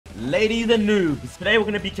ladies and noobs. Today we're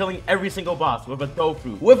gonna be killing every single boss with a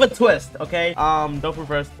tofu, with a twist, okay? Tofu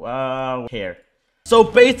first. Here. So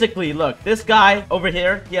basically, look, this guy over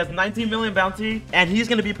here, he has 19 million bounty, and he's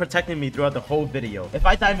gonna be protecting me throughout the whole video. If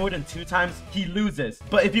I die more than 2 times, he loses.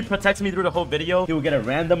 But if he protects me through the whole video, he will get a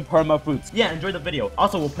random perma fruits. Yeah, enjoy the video.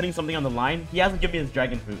 Also, we're putting something on the line. He hasn't given me his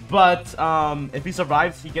dragon fruit, but if he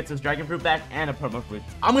survives, he gets his dragon fruit back and a perma fruit.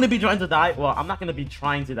 I'm gonna be trying to die. Well, I'm not gonna be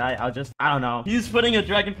trying to die. I don't know. He's putting a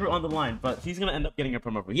dragon fruit on the line, but he's gonna end up getting a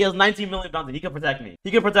perma fruit. He has 19 million bounty. He can protect me.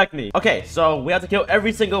 He can protect me. Okay, so we have to kill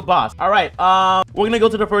every single boss. All right, we're gonna go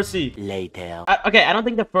to the first sea. Later. Okay, I don't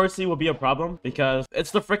think the first sea will be a problem because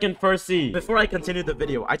it's the freaking first sea. Before I continue the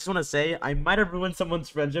video, I just want to say I might have ruined someone's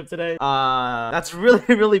friendship today. That's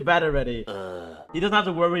really bad already. He doesn't have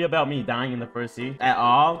to worry about me dying in the first sea at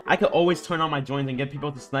all. I could always turn on my joints and get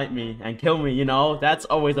people to snipe me and kill me, you know? That's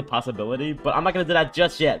always a possibility, but I'm not gonna do that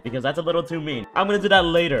just yet because that's a little too mean. I'm gonna do that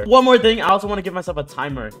later. One more thing, I also want to give myself a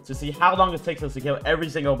timer to see how long it takes us to kill every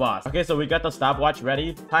single boss. Okay, so we got the stopwatch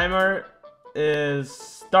ready. Timer is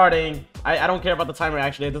starting. I don't care about the timer,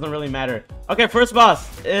 actually. It doesn't really matter. Okay, first boss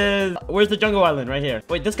is... Where's the jungle island? Right here.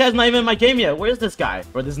 Wait, this guy's not even in my game yet. Where's this guy?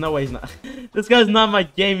 Bro, there's no way he's not... This guy's not in my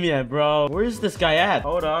game yet, bro. Where's this guy at?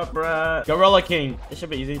 Hold up, bruh. Gorilla King. It should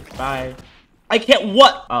be easy. Bye. I can't...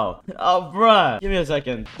 What? Oh, bruh. Give me a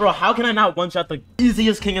second. Bro, how can I not one-shot the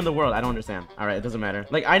easiest king in the world? I don't understand. Alright, it doesn't matter.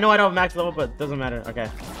 Like, I know I don't have max level, but it doesn't matter. Okay.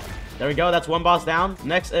 There we go. That's one boss down.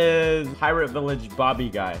 Next is Pirate Village Bobby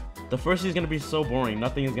guy. The first is gonna be so boring.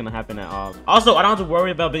 Nothing is gonna happen at all. Also, I don't have to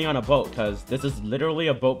worry about being on a boat because this is literally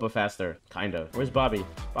a boat but faster. Kind of. Where's Bobby?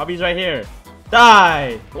 Bobby's right here.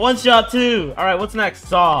 Die! One shot, 2. All right, what's next?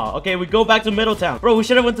 Saw. Okay, we go back to Middletown. Bro, we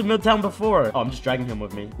should have went to Middletown before. Oh, I'm just dragging him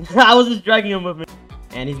with me. I was just dragging him with me.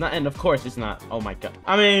 And he's not, and of course he's not. Oh my god.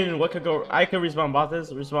 I mean, what could go? I could respawn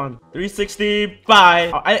bosses. Respawn. 360. Bye.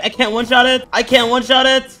 Oh, I can't one-shot it. I can't one-shot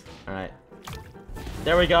it. All right.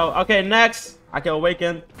 There we go. Okay, next. I can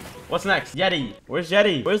awaken. What's next? Yeti. Where's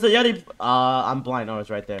Yeti? Where's the Yeti? I'm blind. Oh, it's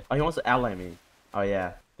right there. Oh, he wants to ally me. Oh,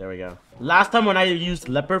 yeah. There we go. Last time when I used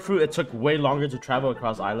leopard fruit, it took way longer to travel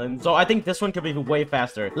across islands. So I think this one could be way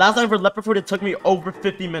faster. Last time for leopard fruit, it took me over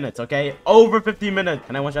 50 minutes, okay? Over 50 minutes.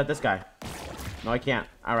 Can I one-shot this guy? No, I can't.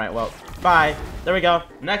 All right, well, bye. There we go.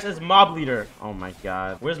 Next is Mob Leader. Oh, my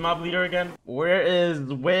God. Where's Mob Leader again?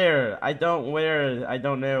 Where? I don't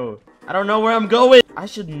know. I don't know where I'm going. I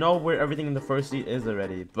should know where everything in the first seat is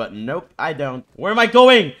already, but nope, I don't. Where am I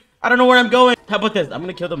going? I don't know where I'm going. How about this? I'm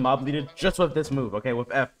gonna kill the mob leader just with this move, okay? With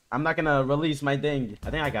F. I'm not gonna release my thing. I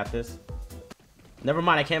think I got this. Never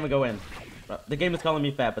mind, I can't even go in. The game is calling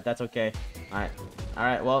me fat, but that's okay.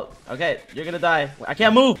 Alright, well, okay, you're gonna die. I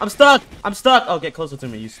can't move. I'm stuck. Oh, get closer to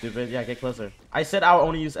me, you stupid. Yeah, get closer. I said I'll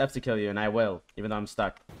only use F to kill you, and I will, even though I'm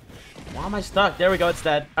stuck. Why am I stuck? There we go, it's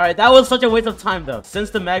dead. Alright, that was such a waste of time, though. Since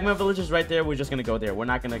the magma village is right there, we're just gonna go there. We're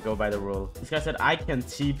not gonna go by the rule. This guy said I can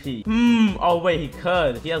TP. Oh, wait, he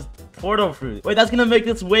could. He has portal fruit. Wait, that's gonna make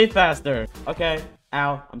this way faster. Okay.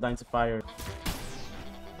 Ow, I'm dying to fire.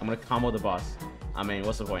 I'm gonna combo the boss. I mean,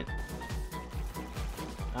 what's the point?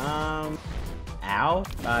 Ow.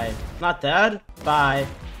 Bye. Not dead. Bye.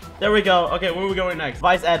 There we go. Okay, where are we going next?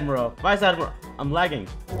 Vice Admiral. Vice Admiral. I'm lagging.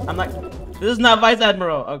 I'm not... This is not Vice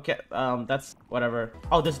Admiral. Okay, that's whatever.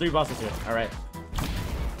 Oh, there's 3 bosses here. All right.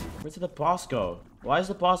 Where did the boss go? Why is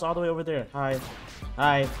the boss all the way over there? Hi.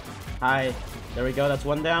 Hi. Hi. There we go. That's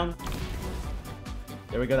 1 down.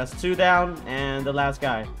 There we go. That's 2 down. And the last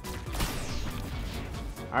guy.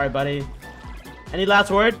 All right, buddy. Any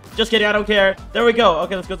last word? Just kidding, I don't care. There we go.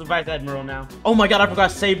 Okay, let's go to Vice Admiral now. Oh my god, I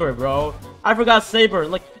forgot Saber, bro. I forgot Saber.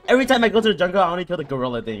 Like, every time I go to the jungle, I only kill the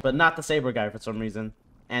gorilla thing. But not the Saber guy for some reason.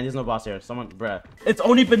 And there's no boss here. Someone, bruh. It's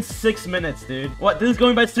only been 6 minutes, dude. What? This is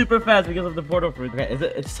going by super fast because of the portal fruit. Okay,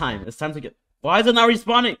 it's time. It's time to get... Why is it not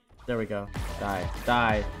respawning? There we go. Die.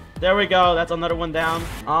 Die. There we go. That's another 1 down.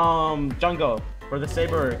 Jungle. For the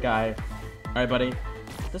Saber guy. Alright, buddy.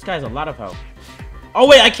 This guy has a lot of health. Oh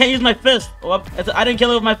wait, I can't use my fist. Oh, I didn't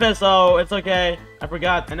kill it with my fist, so it's okay. I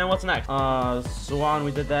forgot. And then what's next? Swan,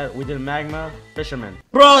 we did that. We did magma. Fisherman.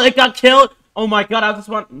 Bro, it got killed. Oh my god, I just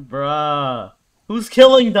want... Bruh. Who's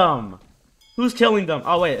killing them? Who's killing them?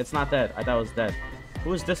 Oh wait, it's not dead. I thought it was dead.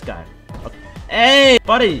 Who is this guy? Okay. Hey,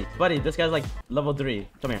 buddy. Buddy, this guy's like level 3.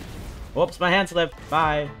 Come here. Whoops, my hand slipped.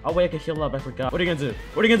 Bye. Oh wait, I can heal up. I forgot. What are you gonna do?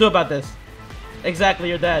 What are you gonna do about this? Exactly,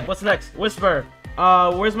 you're dead. What's next? Whisper.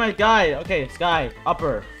 Where's my guy? Okay, Sky.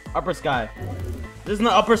 Upper Sky. This is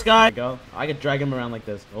the upper Sky. Go. I could drag him around like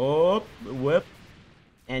this. Oh, whip.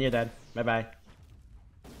 And you're dead. Bye-bye.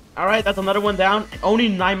 Alright, that's another 1 down. Only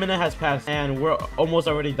 9 minutes has passed, and we're almost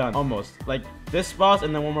already done. Almost. Like, this boss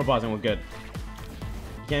and then 1 more boss, and we're good.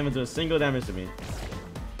 can't even do a single damage to me.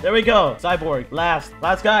 There we go. Cyborg.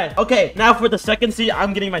 Last guy. Okay, now for the second seed,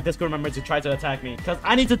 I'm getting my Discord member to try to attack me. Because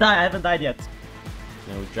I need to die. I haven't died yet.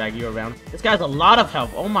 You know, drag you around. This guy has a lot of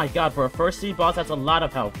health. Oh my god, for a first seed boss, that's a lot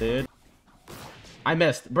of health, dude. I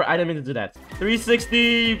missed. Bro, I didn't mean to do that.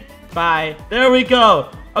 360. Bye. There we go.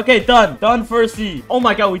 Okay, done. Done first seed. Oh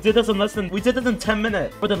my god, we did this in 10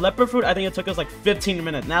 minutes. For the leopard fruit, I think it took us like 15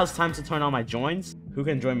 minutes. Now it's time to turn on my joins. Who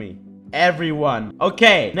can join me? Everyone.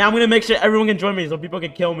 Okay, now I'm gonna make sure everyone can join me so people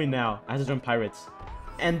can kill me now. I have to join pirates.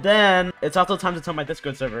 And then it's also time to tell my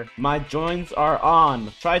Discord server. My joins are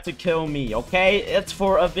on. Try to kill me, okay? It's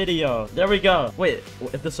for a video. There we go. Wait,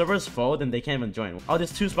 if the server is full, then they can't even join. Oh,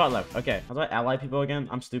 there's 2 spots left. Okay, how do I ally people again?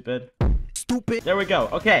 I'm stupid. There we go.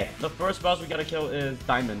 Okay, the first boss we gotta kill is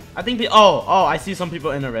Diamond. I think oh, I see some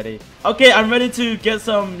people in already. Okay, I'm ready to get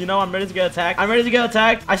some, you know, I'm ready to get attacked.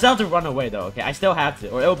 I still have to run away though, okay? I still have to,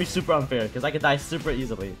 or it will be super unfair because I could die super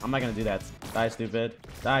easily. I'm not gonna do that. Die, stupid.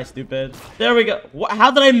 Die, stupid. There we go.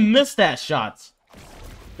 How did I miss that shot?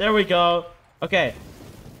 There we go. Okay.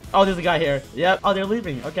 Oh, there's a guy here. Yep. Oh, they're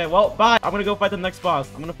leaving. Okay, well, bye. I'm gonna go fight the next boss.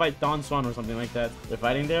 I'm gonna fight Don Swan or something like that. They're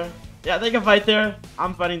fighting there? Yeah, they can fight there.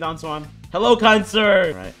 I'm fighting Don Swan. Hello, kind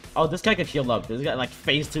sir. Right. Oh, this guy can heal up. This guy like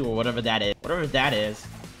phase 2 or whatever that is. Whatever that is.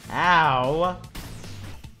 Ow.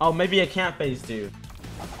 Oh, maybe it can't phase 2.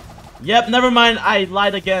 Yep, never mind. I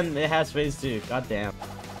lied again. It has phase 2. God damn.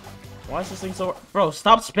 Why is this thing so... Bro,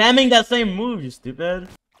 stop spamming that same move, you stupid.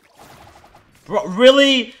 Bro,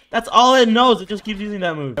 really? That's all it knows. It just keeps using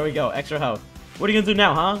that move. There we go. Extra health. What are you gonna do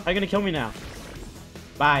now, huh? How are you gonna kill me now?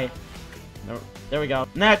 Bye. No. There we go.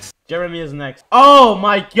 Next. Jeremy is next. Oh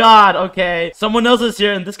my god, okay. Someone else is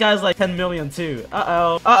here, and this guy's like 10 million too.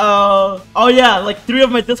 Oh yeah, like 3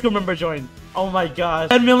 of my Discord members joined. Oh my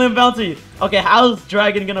god. 10 million bounty. Okay, how's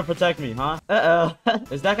Dragon gonna protect me, huh?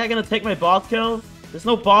 Is that guy gonna take my boss kill? There's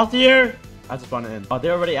no boss here? I just spawned in. Oh,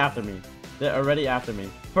 they're already after me.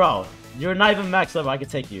 Bro, you're not even max level. I can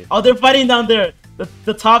take you. Oh, they're fighting down there.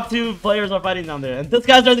 The top 2 players are fighting down there. And this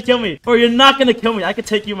guy's trying to kill me. Bro, you're not gonna kill me. I can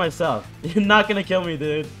take you myself. You're not gonna kill me,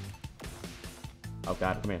 dude. Oh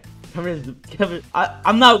god, come here. Come here.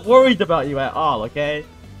 I'm not worried about you at all, okay?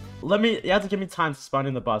 You have to give me time to spawn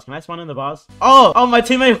in the boss. Can I spawn in the boss? Oh, my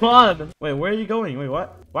teammate won. Wait, where are you going? Wait,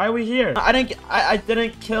 what? Why are we here? I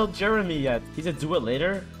didn't kill Jeremy yet. He said do it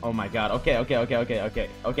later? Oh my god. Okay, I'll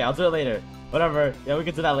do it later. Whatever. Yeah, we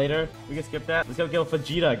can do that later. We can skip that. Let's go kill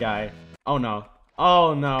Vegeta guy. Oh no.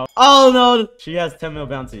 Oh no. Oh no. She has 10 mil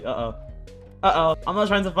bounty. I'm not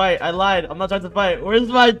trying to fight. I lied. I'm not trying to fight. Where's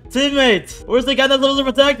my teammate? Where's the guy that's supposed to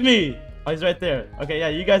protect me? Oh, he's right there. Okay, yeah,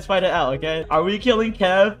 you guys fight it out, okay? Are we killing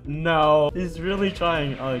Kev? No. He's really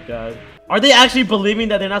trying. Oh, God. Are they actually believing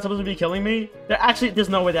that they're not supposed to be killing me? There's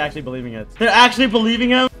no way they're actually believing it. They're actually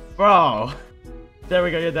believing him? Bro. There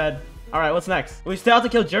we go, you're dead. All right, what's next? We still have to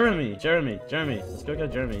kill Jeremy. Jeremy. Let's go kill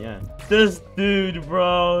Jeremy, yeah. This dude,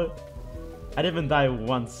 bro. I didn't even die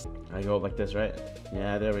once. I go like this, right?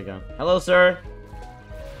 Yeah, there we go. Hello, sir.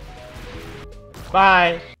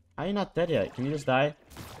 Bye. Are you not dead yet? Can you just die?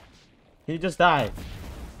 Can you just die?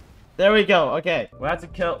 There we go. Okay. We have to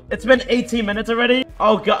kill. It's been 18 minutes already.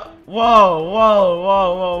 Oh, God. Whoa.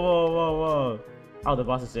 Oh, the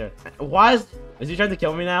boss is here. Why is he trying to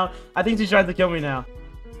kill me now? I think he's trying to kill me now.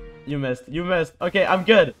 You missed. Okay, I'm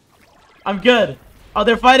good. Oh,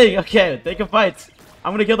 they're fighting. Okay, they can fight.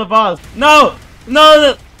 I'm gonna kill the boss. No.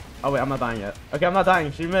 Oh, wait, I'm not dying yet. Okay, I'm not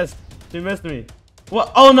dying. She missed me.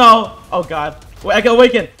 What? Oh, no. Oh, God. Wait, I can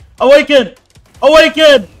awaken. Oh,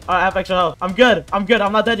 I have extra health. I'm good. I'm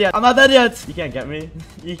not dead yet. You can't get me.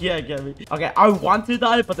 Okay, I want to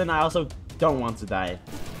die, but then I also don't want to die.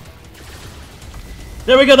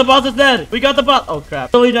 There we go. The boss is dead. We got the boss. Oh,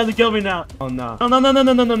 crap. Really trying to kill me now. Oh, no. No.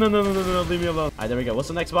 Leave me alone. All right, there we go. What's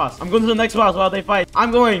the next boss? I'm going to the next boss while they fight.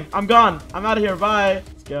 I'm gone. I'm out of here. Bye.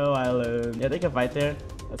 Let's go, island. Yeah, they can fight there.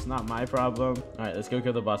 That's not my problem. All right, let's go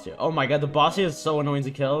kill the boss here. Oh, my God. The boss here is so annoying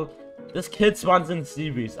to kill. This kid spawns in sea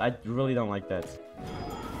beast. I really don't like that.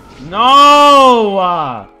 No!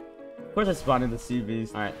 Of course I spawned in the sea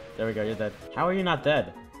beast. Alright, there we go. You're dead. How are you not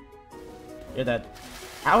dead? You're dead.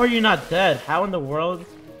 How are you not dead? How in the world?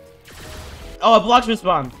 Oh, a Blox Fruit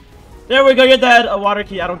spawn. There we go. You're dead. A water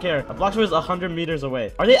key. I don't care. A Blox Fruit is 100 meters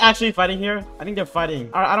away. Are they actually fighting here? I think they're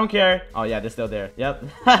fighting. Alright, I don't care. Oh, yeah, they're still there. Yep.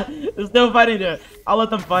 They're still fighting there. I'll let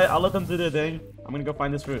them fight. I'll let them do their thing. I'm gonna go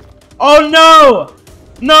find this fruit. Oh, no!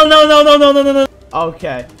 No.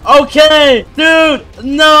 Okay, dude,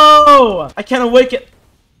 no! I can't awaken.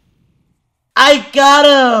 I got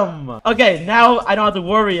him! Okay, now I don't have to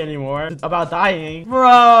worry anymore about dying.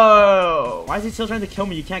 Bro! Why is he still trying to kill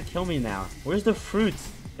me? You can't kill me now. Where's the fruits?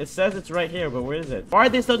 It says it's right here, but where is it? Why are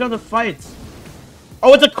they still trying to fight?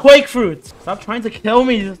 Oh, it's a quake fruit. Stop trying to kill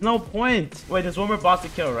me. There's no point. Wait, there's one more boss to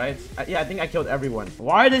kill, right? Yeah, I think I killed everyone.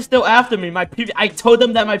 Why are they still after me? I told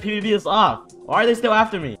them that my PvP is off. Why are they still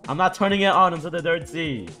after me? I'm not turning it on until the third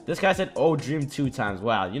sea. This guy said, oh, dream 2 times.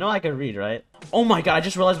 Wow, you know I can read, right? Oh my god, I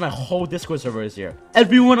just realized my whole Discord server is here.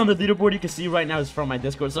 Everyone on the leaderboard you can see right now is from my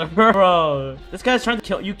Discord server. Bro, this guy's trying to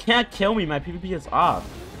kill. You can't kill me. My PvP is off.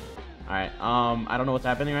 Alright, I don't know what's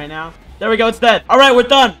happening right now. There we go, it's dead. Alright, we're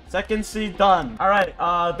done. Second seed done. Alright,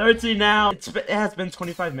 third seed now. It has been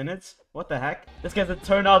 25 minutes. What the heck? This guy's a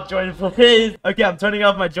turn off join, please. Okay, I'm turning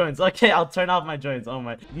off my joins. Okay, I'll turn off my joins. Oh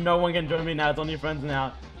my. No one can join me now. It's only friends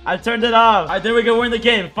now. I turned it off. Alright, there we go. We're in the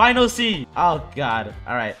game. Final seed. Oh god.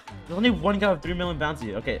 Alright. There's only one guy with 3 million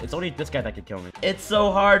bounty. Okay, it's only this guy that can kill me. It's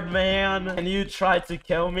so hard, man. And you tried to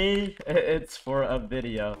kill me? It's for a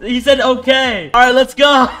video. He said okay. Alright, let's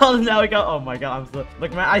go. Now we go. Oh my god, I'm still...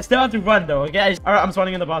 Look, man, I still have to run, though, okay? Alright, I'm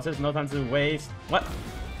spawning in the bosses. No time to waste. What?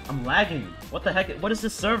 I'm lagging. What the heck? What is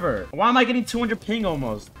this server? Why am I getting 200 ping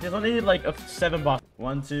almost? There's only like 7 bosses.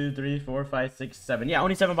 1, 2, 3, 4, 5, 6, 7. Yeah,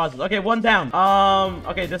 only 7 bosses. Okay, 1 down.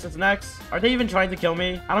 Okay, this is next. Are they even trying to kill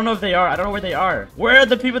me? I don't know if they are. I don't know where they are. Where are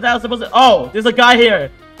the people that are supposed to... Oh, there's a guy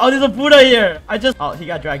here. Oh, there's a Buddha here. Oh, he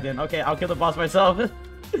got dragged in. Okay, I'll kill the boss myself.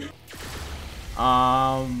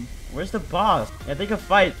 Where's the boss? Yeah, they can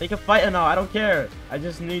fight. They can fight and all. I don't care. I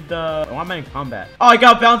just need the... Oh, I'm in combat. Oh, I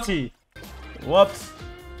got bounty. Whoops.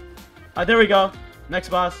 There we go. Next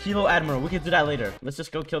boss, Kilo Admiral. We can do that later. Let's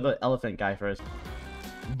just go kill the elephant guy first.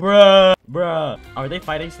 Bruh. Bruh. Are they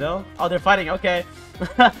fighting still? Oh, they're fighting. Okay.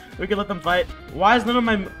 We can let them fight. Why is none of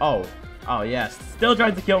my... Oh. Oh, yes. Still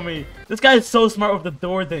trying to kill me. This guy is so smart with the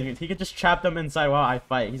door thing. He can just trap them inside while I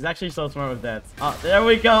fight. He's actually so smart with that. Oh, there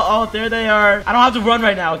we go. Oh, there they are. I don't have to run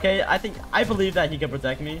right now, okay? I believe that he can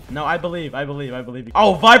protect me. No, I believe.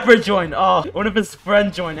 Oh, Viper joined. Oh, one of his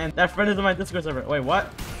friends joined. And that friend is in my Discord server. Wait, what?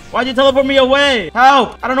 Why'd you teleport me away?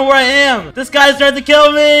 Help! I don't know where I am. This guy's trying to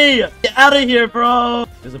kill me. Get out of here, bro.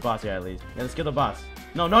 There's a boss here at least. Yeah, let's kill the boss.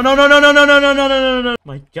 No.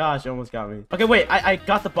 My gosh, you almost got me. Okay, wait. I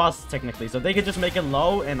got the boss technically, so they could just make it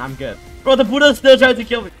low and I'm good. Bro, the Buddha's still trying to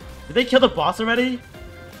kill me. Did they kill the boss already?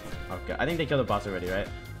 Okay, I think they killed the boss already, right?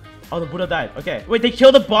 Oh, the Buddha died. Okay. Wait, they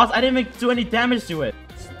killed the boss? I didn't even do any damage to it.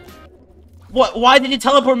 What? Why did you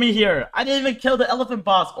teleport me here? I didn't even kill the elephant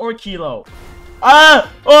boss or Kilo.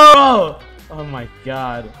 Ah! Oh! Oh my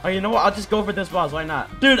god. Oh, you know what? I'll just go for this boss. Why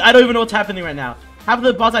not? Dude, I don't even know what's happening right now. Half of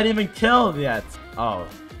the boss I didn't even kill yet. Oh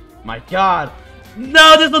my god.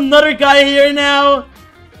 No, there's another guy here now.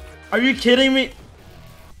 Are you kidding me?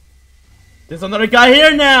 There's another guy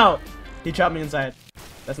here now. He trapped me inside.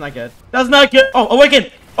 That's not good. That's not good. Oh,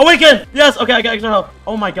 awaken. Awaken. Yes. Okay, I got extra health.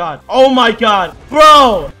 Oh my god. Oh my god.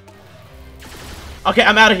 Bro. Okay,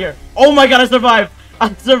 I'm out of here. Oh my god, I survived.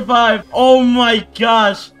 I survived. Oh my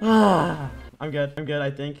gosh. I'm good.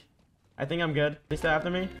 I think I'm good. They still after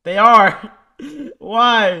me? They are.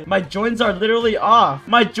 Why? My joints are literally off.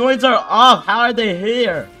 My joints are off. How are they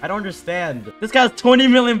here? I don't understand. This guy has 20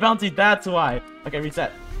 million bounty. That's why. Okay,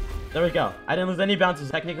 reset. There we go. I didn't lose any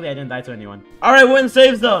bounties. Technically, I didn't die to anyone. All right, we're in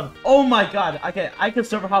safe zone. Oh my god. Okay, I could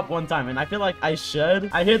server hop one time, and I feel like I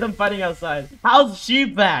should. I hear them fighting outside. How's she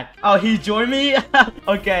back? Oh, he joined me?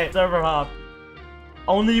 Okay, server hop.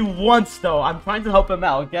 Only once though. I'm trying to help him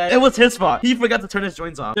out, okay? It was his fault. He forgot to turn his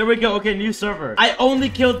joints off. There we go. Okay, new server. I only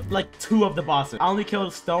killed like 2 of the bosses. I only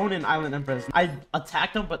killed Stone and Island Empress. I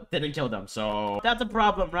attacked them but didn't kill them. So that's a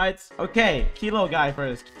problem, right? Okay, Kilo guy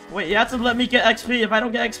first. Wait, you have to let me get XP. If I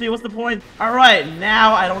don't get XP, what's the point? All right,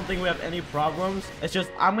 now I don't think we have any problems. It's just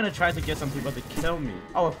I'm gonna try to get some people to kill me.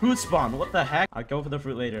 Oh, a fruit spawn. What the heck? I'll go for the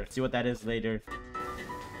fruit later. See what that is later.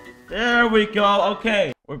 There we go.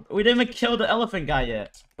 Okay. We didn't even kill the elephant guy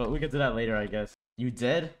yet. But we could do that later, I guess. You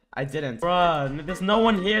did? I didn't. Bruh, there's no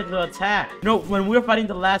one here to attack. You know, when we're fighting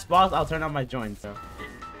the last boss, I'll turn on my joints. So.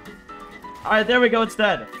 Alright, there we go. It's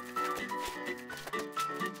dead.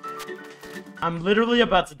 I'm literally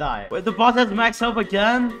about to die. Wait, the boss has max health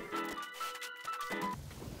again?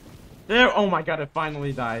 There. Oh my god, it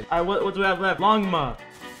finally died. Alright, what do we have left? Longma.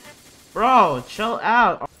 Bro, chill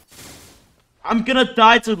out. I'm gonna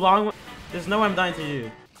die to Longma. There's no way I'm dying to you.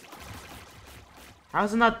 How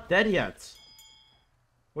is it not dead yet?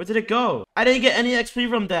 Where did it go? I didn't get any XP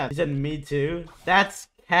from that. He said me too. That's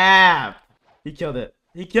cap. He killed it.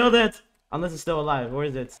 He killed it. Unless it's still alive. Where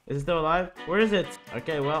is it? Is it still alive? Where is it?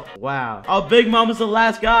 Okay, well, wow. Oh, Big Mom is the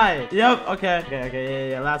last guy. Yep. Okay.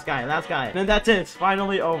 Yeah. Last guy. And then that's it. It's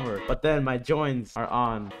finally over. But then my joins are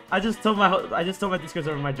on. I just told my Discord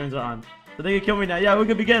server my joins are on. So they can kill me now. Yeah, we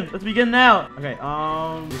can begin. Let's begin now. Okay,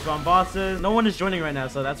 we found bosses. No one is joining right now,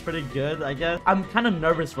 so that's pretty good, I guess. I'm kind of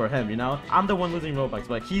nervous for him, you know? I'm the one losing Robux,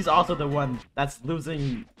 but he's also the one that's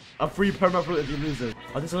losing a free perma fruit if he loses.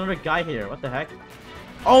 Oh, there's another guy here. What the heck?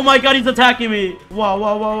 Oh my god, he's attacking me. Whoa,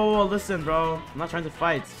 whoa, whoa, whoa, whoa. Listen, bro. I'm not trying to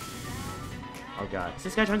fight. Oh god. Is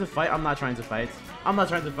this guy trying to fight? I'm not trying to fight. I'm not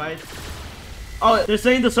trying to fight. Oh, they're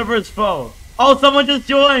saying the server is full. Oh, someone just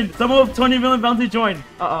joined. Someone with 20 million bounty joined.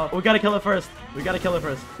 Uh-oh. We gotta kill it first. We gotta kill it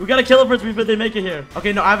first. We gotta kill it first before they make it here.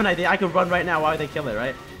 Okay, no, I have an idea. I could run right now while they kill it,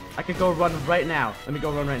 right? I could go run right now. Let me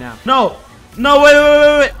go run right now. No! No, wait, wait,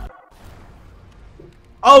 wait, wait!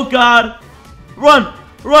 Oh, God! Run!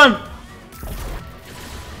 Run!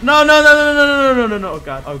 No, no, no, no, no, no, no, no, no, no, oh,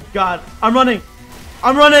 God. Oh, God. I'm running!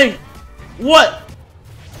 I'm running! What?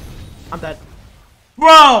 I'm dead.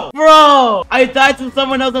 Bro! I died to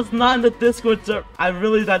someone else that's not in the Discord server. I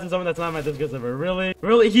really died to someone that's not in my Discord server. Really?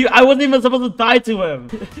 Really? I wasn't even supposed to die to him.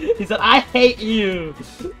 He said, I hate you.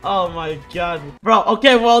 Oh my god. Bro,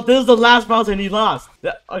 okay, well, this is the last boss and he lost.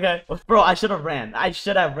 Yeah, okay. Bro, I should have ran. I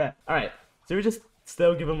should have ran. Alright. So we just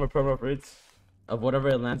still give him a promo fruits of whatever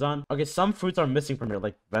it lands on. Okay, some fruits are missing from here,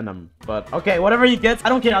 like venom. But, okay, whatever he gets, I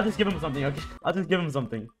don't care. I'll just give him something, okay? I'll just give him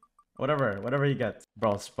something. Whatever he gets.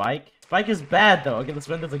 Bro, Spike? Spike is bad though. Okay, let's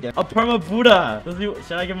run this again. A perma Buddha.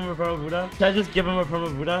 Should I give him a perma Buddha? Should I just give him a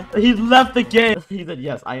perma Buddha? He left the game. He said,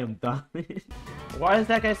 yes, I am done. Why is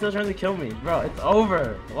that guy still trying to kill me? Bro, it's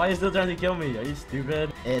over. Why are you still trying to kill me? Are you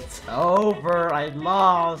stupid? It's over. I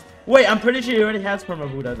lost. Wait, I'm pretty sure he already has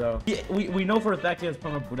perma Buddha though. We know for a fact he has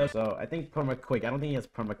perma Buddha, so I think perma quick. I don't think he has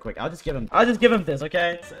perma quick. I'll just give him this,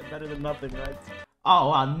 okay? It's better than nothing, right? Oh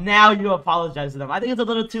wow, now you apologize to them. I think it's a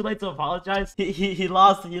little too late to apologize. He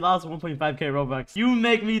lost 1.5k Robux. You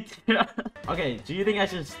make me okay, do you think I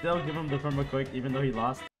should still give him the perma quick even though he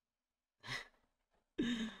lost?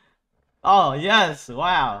 Oh yes,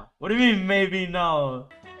 wow. What do you mean maybe no?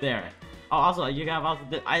 There. Oh, also you have also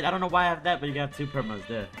I don't know why I have that, but you got 2 permas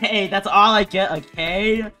there. Hey, that's all I get,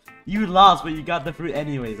 okay? You lost, but you got the fruit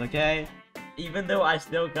anyways, okay? Even though I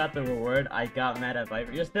still got the reward, I got mad at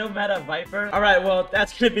Viper. You're still mad at Viper? Alright, well,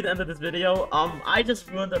 that's gonna be the end of this video. I just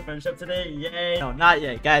ruined the friendship today. Yay. No, not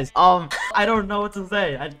yet, guys. I don't know what to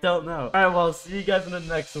say. I don't know. Alright, well, see you guys in the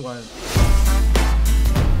next one.